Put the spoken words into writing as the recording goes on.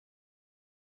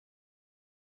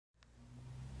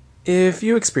If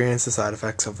you experience the side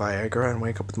effects of Viagra and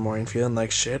wake up in the morning feeling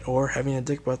like shit or having a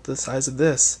dick about the size of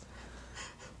this,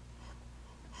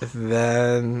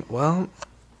 then, well,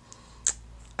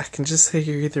 I can just say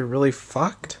you're either really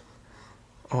fucked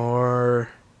or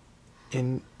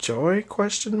enjoy,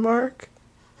 question mark?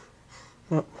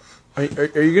 Well, are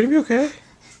you gonna be okay?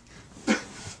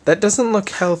 That doesn't look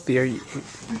healthy. Are you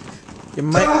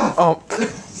might, oh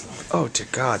dear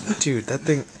God, dude, that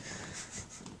thing,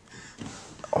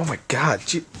 oh my God,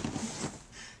 do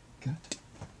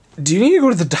you need to go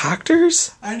to the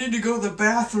doctors? I need to go to the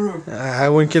bathroom. I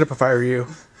wouldn't get up if I were you.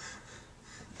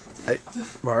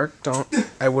 Mark, don't.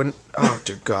 I wouldn't. Oh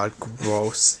dear God,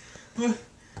 gross.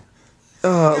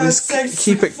 At least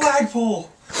keep it.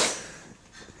 Flagpole.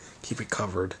 Keep it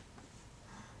covered.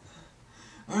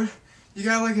 You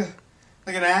got like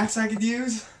an axe I could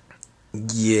use?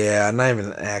 Yeah, not even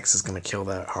an axe is gonna kill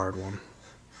that hard one.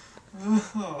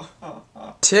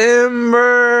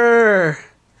 Timber.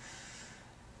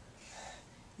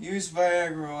 Use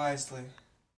Viagra wisely.